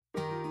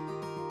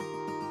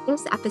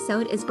This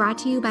episode is brought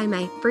to you by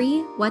my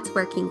free What's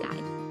Working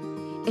guide.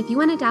 If you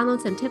want to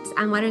download some tips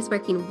on what is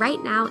working right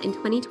now in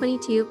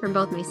 2022 from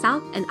both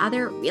myself and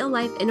other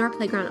real-life indoor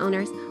playground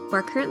owners who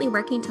are currently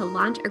working to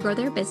launch or grow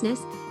their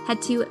business,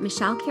 head to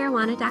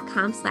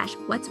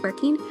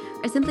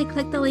michellecaruana.com/whatsworking or simply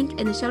click the link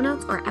in the show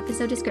notes or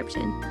episode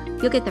description.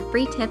 You'll get the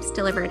free tips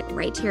delivered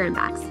right to your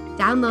inbox.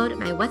 Download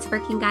my What's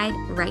Working guide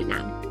right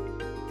now.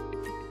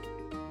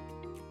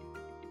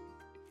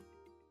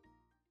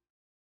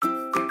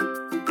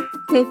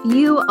 If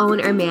you own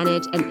or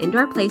manage an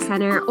indoor play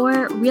center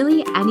or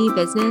really any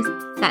business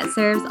that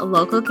serves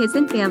local kids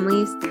and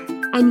families,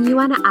 and you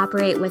want to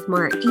operate with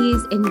more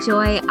ease and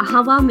joy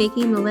while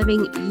making the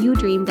living you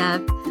dreamed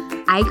of,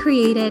 I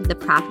created the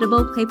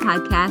Profitable Play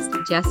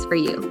Podcast just for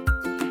you.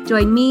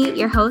 Join me,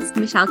 your host,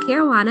 Michelle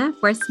Caruana,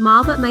 for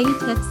small but mighty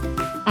tips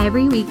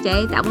every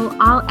weekday that will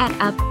all add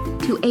up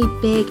to a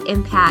big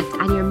impact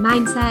on your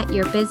mindset,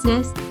 your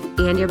business,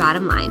 and your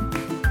bottom line.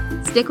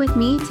 Stick with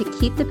me to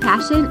keep the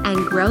passion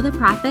and grow the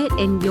profit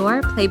in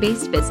your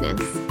play-based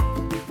business.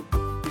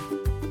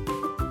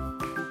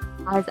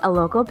 As a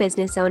local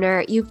business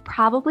owner, you've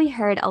probably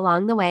heard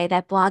along the way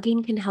that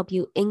blogging can help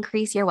you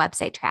increase your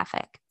website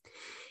traffic.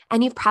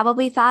 And you've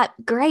probably thought,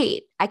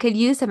 great, I could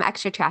use some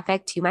extra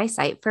traffic to my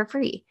site for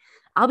free.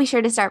 I'll be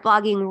sure to start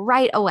blogging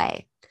right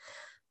away.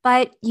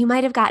 But you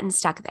might have gotten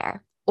stuck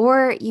there,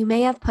 or you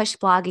may have pushed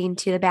blogging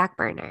to the back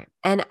burner.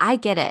 And I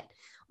get it.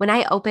 When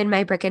I opened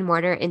my brick and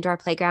mortar indoor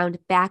playground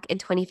back in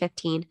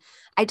 2015,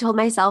 I told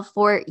myself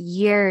for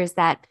years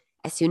that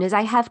as soon as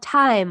I have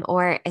time,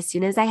 or as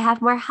soon as I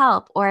have more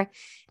help, or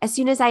as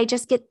soon as I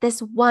just get this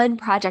one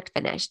project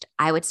finished,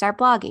 I would start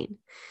blogging.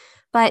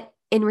 But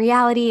in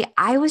reality,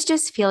 I was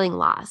just feeling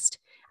lost.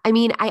 I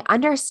mean, I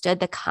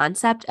understood the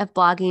concept of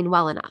blogging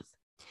well enough.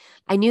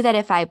 I knew that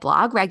if I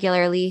blog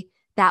regularly,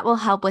 that will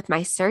help with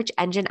my search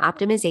engine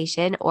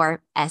optimization,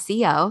 or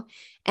SEO,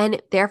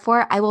 and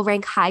therefore I will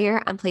rank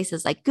higher on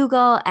places like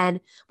Google, and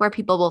more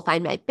people will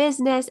find my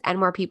business and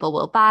more people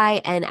will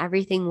buy, and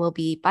everything will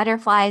be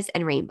butterflies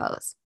and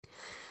rainbows.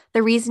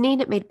 The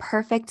reasoning made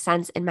perfect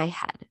sense in my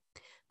head,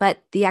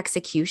 but the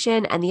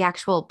execution and the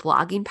actual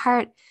blogging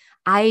part,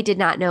 I did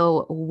not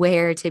know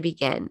where to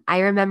begin. I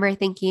remember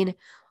thinking,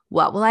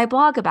 what will I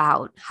blog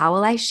about? How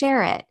will I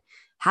share it?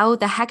 How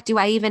the heck do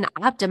I even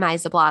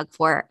optimize a blog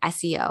for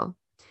SEO?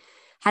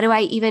 How do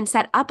I even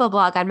set up a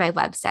blog on my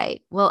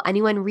website? Will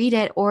anyone read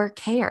it or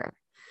care?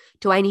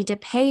 Do I need to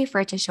pay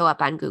for it to show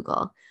up on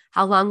Google?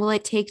 How long will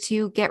it take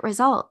to get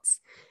results?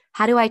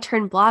 How do I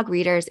turn blog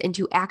readers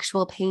into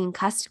actual paying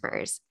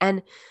customers?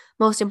 And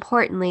most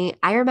importantly,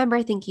 I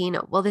remember thinking,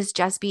 will this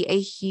just be a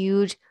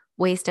huge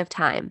waste of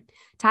time?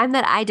 Time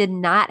that I did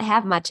not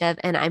have much of,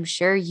 and I'm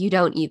sure you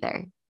don't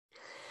either.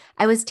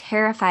 I was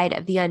terrified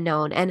of the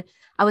unknown, and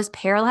I was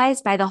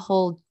paralyzed by the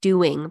whole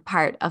doing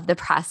part of the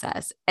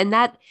process. And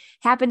that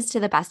happens to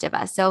the best of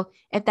us. So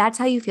if that's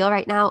how you feel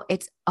right now,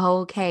 it's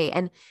okay.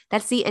 And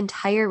that's the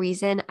entire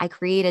reason I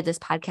created this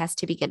podcast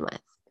to begin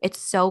with. It's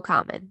so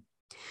common.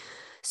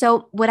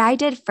 So what I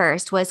did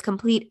first was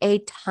complete a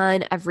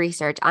ton of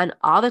research on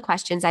all the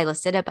questions I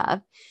listed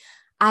above.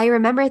 I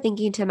remember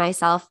thinking to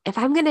myself, if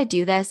I'm going to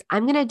do this,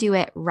 I'm going to do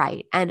it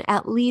right and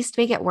at least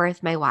make it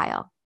worth my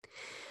while.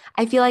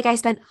 I feel like I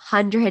spent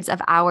hundreds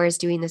of hours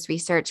doing this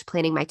research,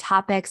 planning my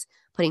topics,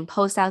 putting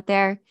posts out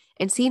there,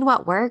 and seeing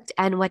what worked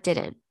and what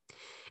didn't.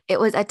 It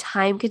was a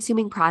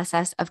time-consuming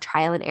process of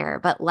trial and error,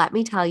 but let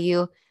me tell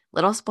you,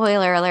 little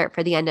spoiler alert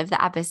for the end of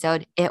the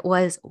episode, it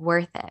was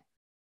worth it.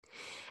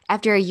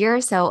 After a year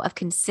or so of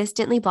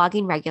consistently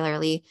blogging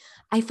regularly,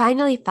 I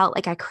finally felt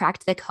like I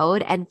cracked the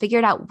code and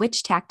figured out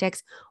which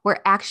tactics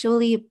were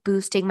actually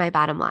boosting my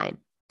bottom line.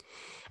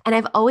 And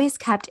I've always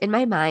kept in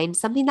my mind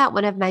something that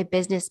one of my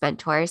business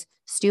mentors,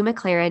 Stu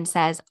McLaren,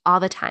 says all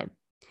the time: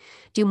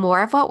 do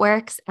more of what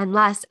works and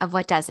less of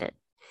what doesn't.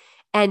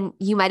 And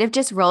you might have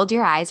just rolled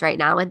your eyes right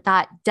now and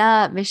thought,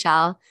 duh,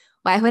 Michelle,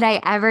 why would I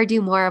ever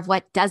do more of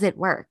what doesn't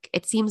work?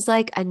 It seems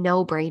like a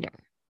no-brainer.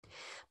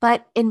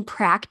 But in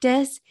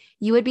practice,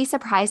 you would be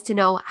surprised to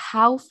know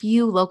how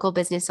few local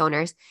business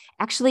owners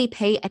actually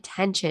pay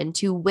attention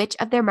to which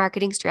of their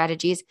marketing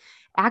strategies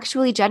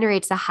actually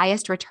generates the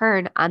highest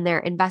return on their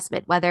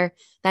investment, whether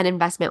that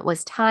investment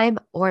was time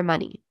or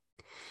money.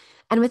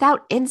 And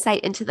without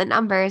insight into the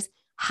numbers,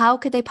 how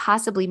could they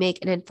possibly make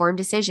an informed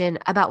decision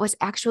about what's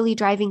actually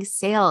driving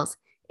sales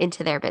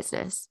into their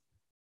business?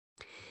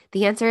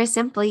 The answer is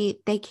simply,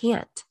 they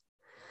can't.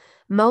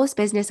 Most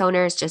business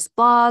owners just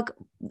blog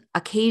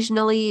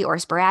occasionally or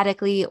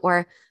sporadically,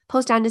 or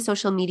post onto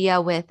social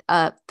media with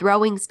a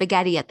throwing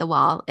spaghetti at the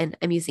wall, and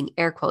I'm using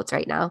air quotes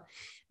right now,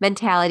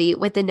 mentality,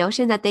 with the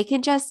notion that they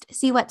can just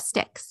see what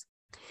sticks.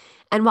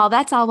 And while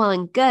that's all well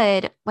and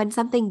good, when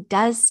something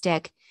does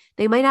stick,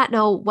 they might not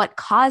know what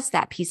caused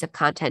that piece of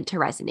content to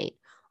resonate,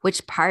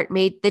 which part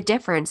made the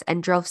difference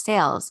and drove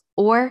sales,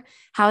 or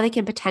how they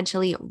can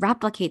potentially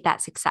replicate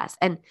that success.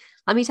 And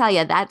let me tell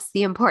you, that's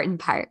the important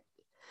part.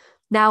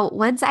 Now,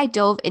 once I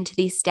dove into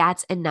these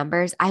stats and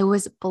numbers, I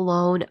was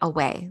blown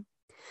away.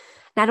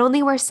 Not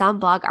only were some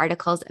blog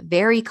articles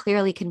very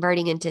clearly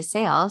converting into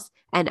sales,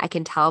 and I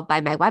can tell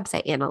by my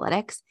website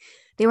analytics,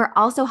 they were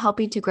also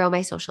helping to grow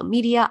my social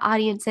media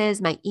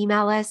audiences, my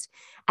email list,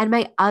 and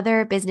my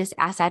other business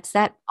assets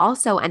that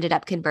also ended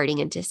up converting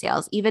into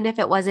sales, even if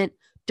it wasn't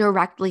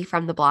directly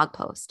from the blog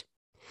post.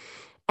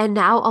 And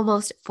now,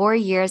 almost 4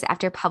 years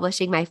after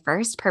publishing my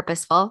first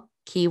purposeful,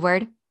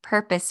 keyword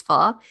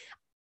purposeful,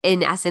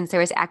 in essence, there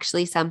was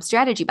actually some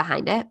strategy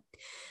behind it.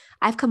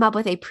 I've come up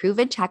with a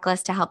proven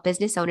checklist to help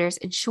business owners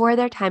ensure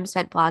their time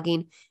spent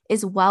blogging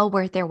is well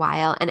worth their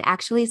while and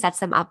actually sets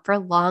them up for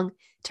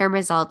long-term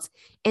results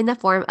in the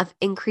form of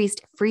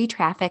increased free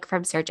traffic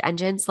from search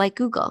engines like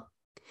Google.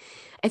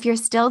 If you're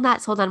still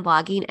not sold on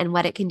blogging and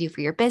what it can do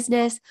for your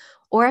business,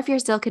 or if you're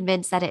still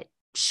convinced that it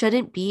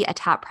shouldn't be a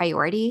top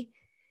priority,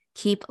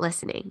 keep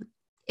listening.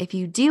 If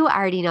you do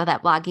already know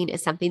that blogging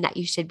is something that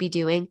you should be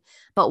doing,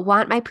 but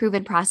want my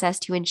proven process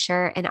to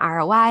ensure an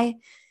ROI,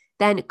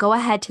 then go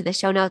ahead to the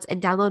show notes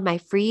and download my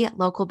free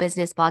local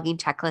business blogging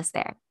checklist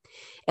there.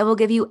 It will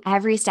give you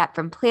every step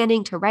from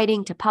planning to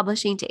writing to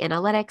publishing to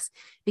analytics,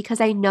 because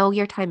I know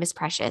your time is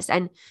precious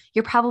and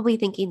you're probably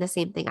thinking the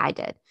same thing I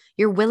did.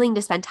 You're willing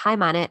to spend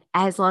time on it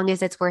as long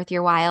as it's worth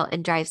your while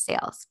and drives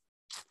sales.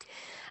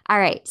 All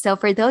right, so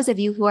for those of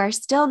you who are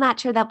still not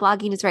sure that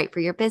blogging is right for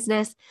your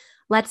business,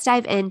 let's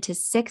dive into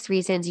 6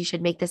 reasons you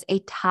should make this a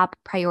top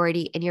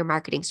priority in your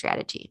marketing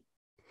strategy.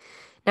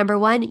 Number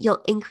 1,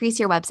 you'll increase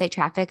your website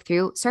traffic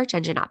through search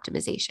engine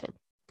optimization.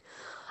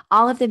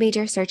 All of the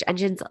major search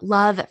engines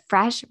love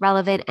fresh,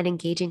 relevant, and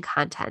engaging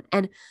content,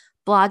 and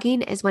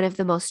blogging is one of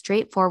the most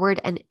straightforward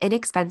and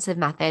inexpensive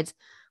methods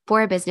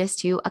for a business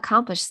to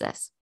accomplish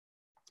this.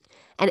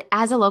 And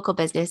as a local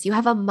business, you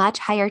have a much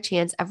higher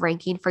chance of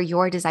ranking for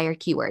your desired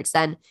keywords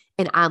than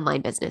an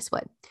online business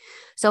would.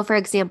 So for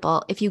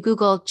example, if you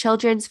Google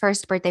children's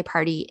first birthday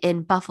party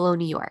in Buffalo,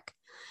 New York,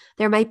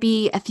 there might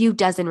be a few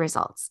dozen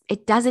results.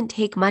 It doesn't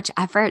take much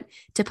effort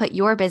to put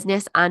your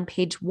business on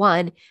page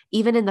 1,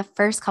 even in the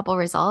first couple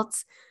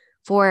results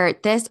for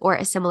this or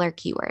a similar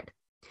keyword.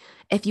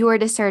 If you were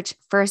to search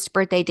first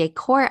birthday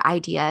decor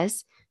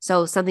ideas,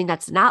 so something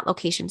that's not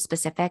location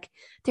specific,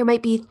 there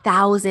might be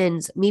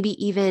thousands,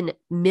 maybe even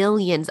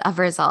millions of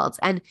results.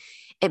 And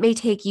it may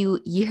take you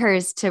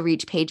years to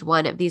reach page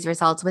 1 of these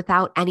results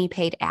without any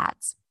paid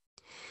ads.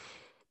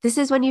 This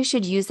is when you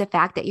should use the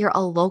fact that you're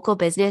a local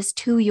business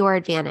to your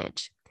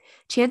advantage.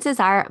 Chances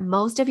are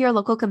most of your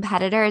local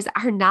competitors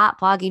are not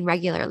blogging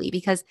regularly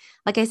because,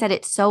 like I said,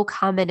 it's so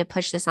common to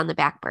push this on the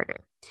back burner.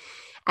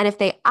 And if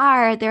they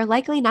are, they're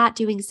likely not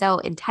doing so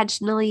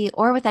intentionally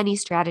or with any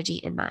strategy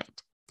in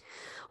mind.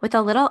 With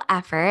a little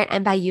effort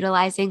and by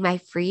utilizing my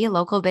free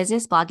local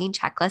business blogging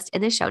checklist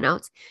in the show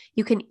notes,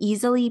 you can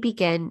easily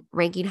begin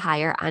ranking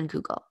higher on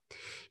Google,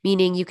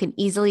 meaning you can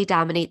easily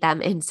dominate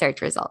them in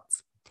search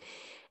results.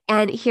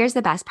 And here's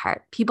the best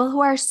part. People who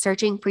are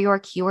searching for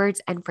your keywords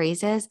and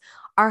phrases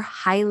are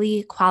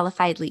highly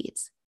qualified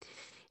leads,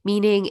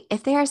 meaning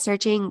if they are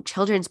searching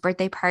children's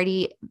birthday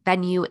party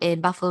venue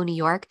in Buffalo, New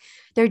York,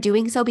 they're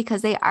doing so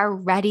because they are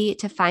ready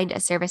to find a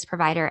service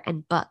provider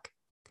and book.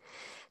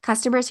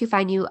 Customers who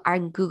find you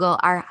on Google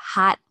are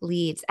hot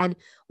leads. And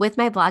with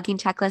my blogging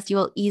checklist, you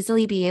will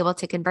easily be able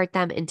to convert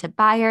them into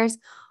buyers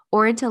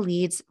or into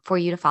leads for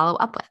you to follow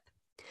up with.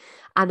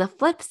 On the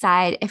flip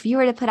side, if you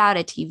were to put out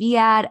a TV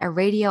ad, a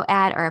radio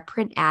ad, or a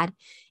print ad,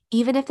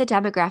 even if the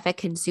demographic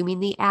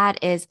consuming the ad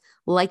is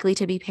likely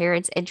to be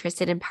parents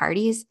interested in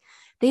parties,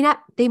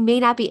 they may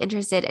not be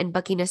interested in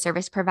booking a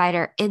service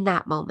provider in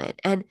that moment.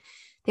 And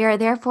they are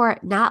therefore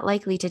not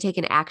likely to take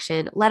an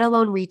action, let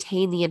alone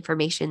retain the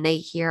information they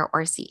hear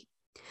or see.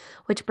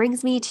 Which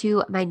brings me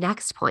to my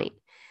next point.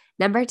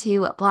 Number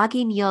 2,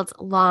 blogging yields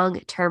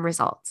long-term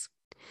results.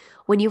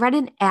 When you run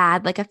an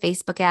ad like a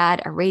Facebook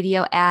ad, a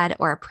radio ad,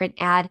 or a print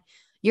ad,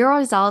 your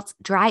results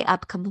dry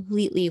up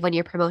completely when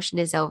your promotion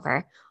is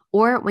over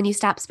or when you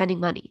stop spending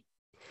money.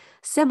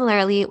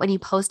 Similarly, when you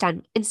post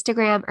on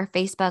Instagram or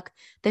Facebook,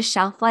 the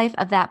shelf life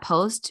of that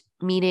post,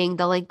 meaning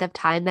the length of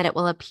time that it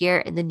will appear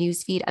in the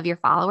newsfeed of your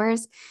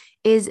followers,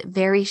 is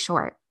very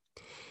short.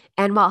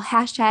 And while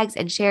hashtags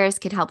and shares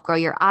can help grow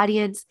your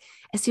audience,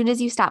 as soon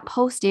as you stop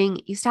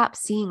posting, you stop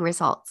seeing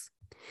results.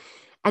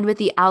 And with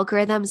the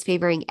algorithms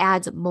favoring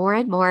ads more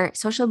and more,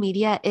 social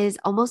media is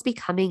almost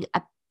becoming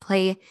a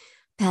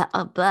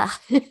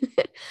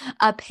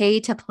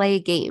pay-to-play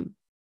game.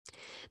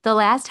 The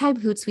last time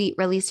Hootsuite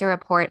released a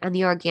report on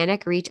the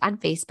organic reach on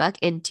Facebook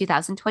in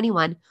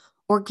 2021,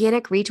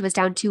 organic reach was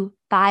down to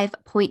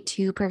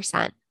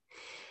 5.2%.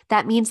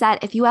 That means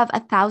that if you have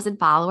 1,000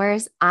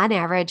 followers, on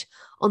average,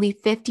 only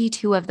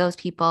 52 of those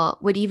people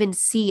would even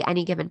see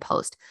any given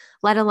post,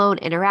 let alone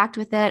interact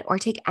with it or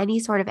take any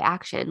sort of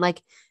action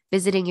like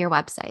visiting your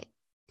website.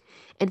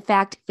 In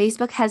fact,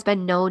 Facebook has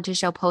been known to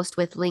show posts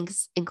with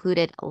links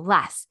included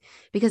less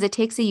because it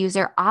takes a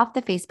user off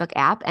the Facebook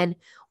app, and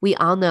we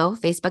all know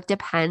Facebook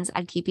depends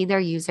on keeping their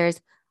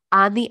users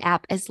on the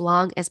app as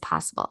long as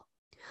possible.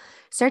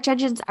 Search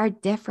engines are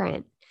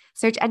different.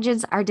 Search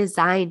engines are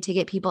designed to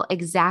get people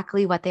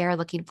exactly what they are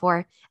looking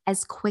for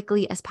as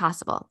quickly as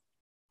possible.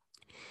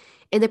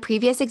 In the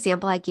previous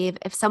example I gave,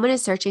 if someone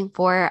is searching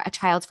for a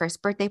child's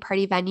first birthday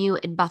party venue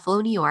in Buffalo,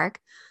 New York,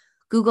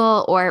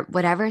 Google or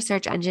whatever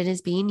search engine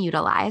is being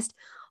utilized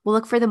will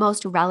look for the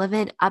most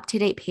relevant,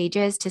 up-to-date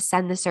pages to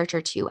send the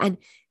searcher to, and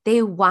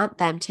they want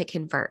them to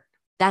convert.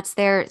 That's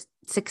their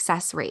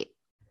success rate.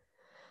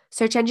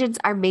 Search engines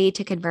are made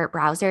to convert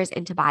browsers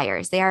into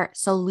buyers. They are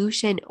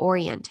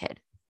solution-oriented.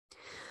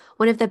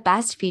 One of the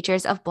best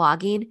features of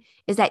blogging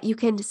is that you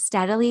can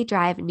steadily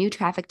drive new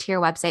traffic to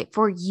your website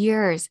for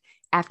years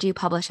after you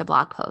publish a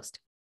blog post.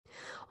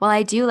 While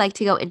I do like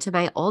to go into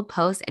my old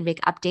posts and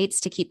make updates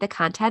to keep the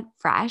content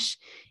fresh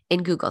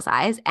in Google's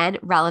eyes and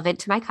relevant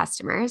to my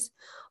customers,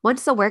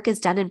 once the work is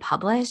done and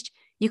published,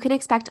 you can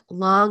expect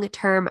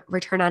long-term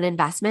return on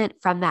investment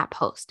from that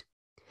post.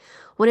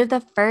 One of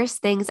the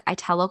first things I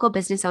tell local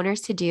business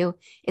owners to do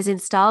is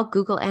install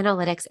Google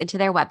Analytics into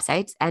their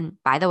websites. And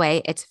by the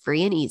way, it's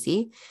free and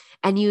easy,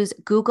 and use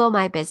Google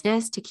My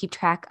Business to keep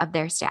track of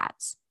their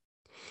stats.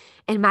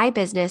 In my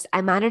business,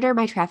 I monitor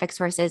my traffic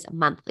sources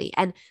monthly,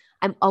 and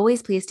I'm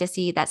always pleased to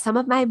see that some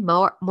of my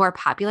more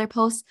popular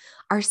posts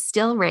are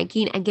still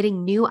ranking and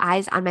getting new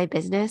eyes on my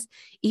business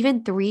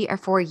even 3 or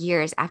 4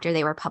 years after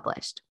they were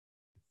published.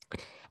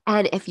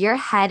 And if your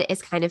head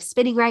is kind of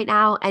spinning right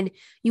now and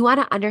you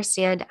want to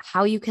understand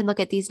how you can look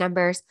at these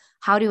numbers,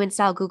 how to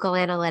install Google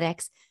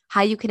Analytics,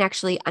 how you can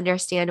actually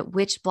understand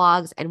which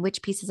blogs and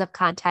which pieces of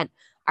content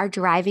are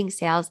driving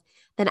sales,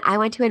 then I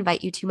want to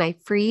invite you to my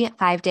free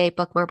 5-day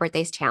Book More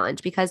Birthdays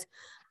challenge, because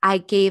I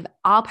gave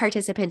all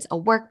participants a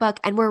workbook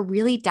and we're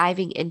really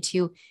diving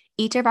into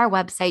each of our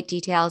website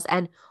details,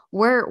 and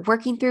we're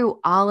working through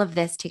all of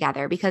this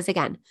together because,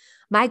 again,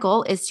 my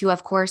goal is to,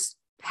 of course,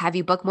 have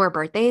you book more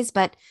birthdays,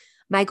 but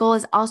my goal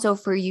is also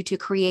for you to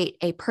create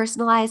a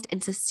personalized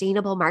and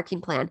sustainable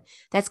marketing plan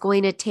that's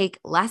going to take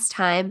less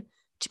time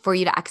for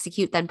you to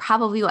execute than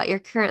probably what you're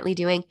currently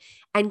doing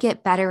and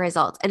get better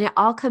results. And it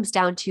all comes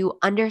down to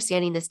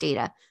understanding this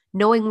data,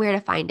 knowing where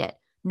to find it,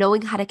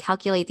 knowing how to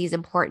calculate these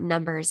important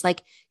numbers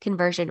like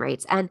conversion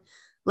rates. And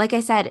like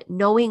I said,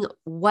 knowing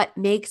what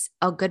makes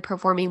a good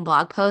performing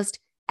blog post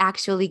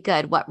actually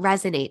good, what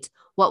resonates,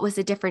 what was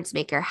the difference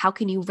maker, how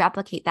can you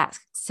replicate that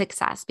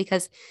success?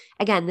 Because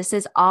again, this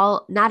is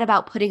all not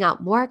about putting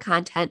out more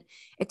content,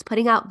 it's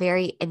putting out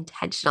very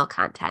intentional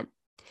content.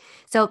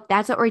 So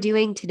that's what we're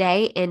doing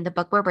today in the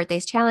Book More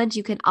Birthdays Challenge.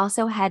 You can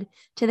also head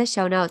to the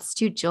show notes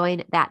to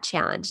join that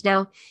challenge.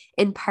 Now,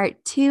 in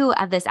part 2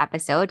 of this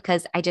episode,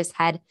 because I just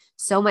had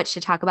so much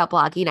to talk about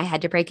blogging, I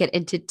had to break it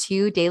into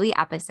 2 daily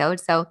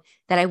episodes so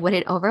that I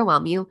wouldn't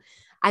overwhelm you.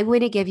 I'm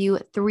going to give you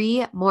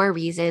 3 more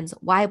reasons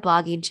why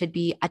blogging should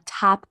be a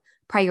top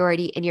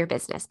priority in your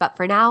business. But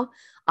for now,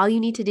 all you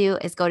need to do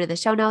is go to the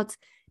show notes,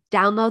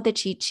 download the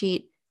cheat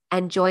sheet,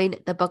 and join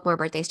the Book More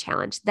Birthdays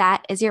Challenge.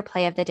 That is your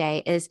play of the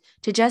day, is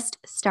to just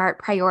start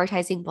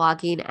prioritizing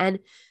blogging and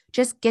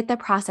just get the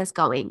process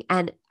going.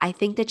 And I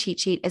think the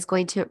cheat sheet is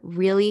going to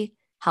really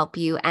help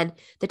you. And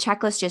the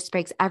checklist just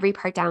breaks every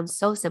part down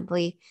so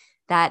simply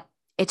that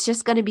it's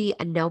just going to be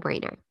a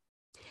no-brainer.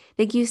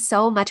 Thank you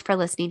so much for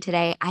listening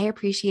today. I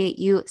appreciate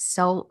you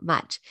so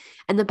much.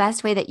 And the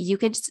best way that you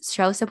can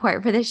show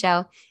support for the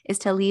show is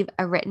to leave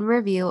a written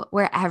review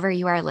wherever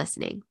you are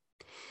listening.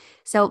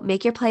 So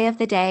make your play of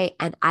the day,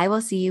 and I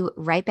will see you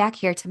right back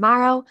here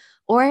tomorrow.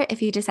 Or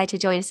if you decide to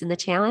join us in the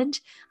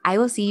challenge, I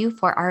will see you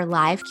for our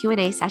live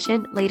Q&A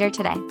session later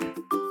today.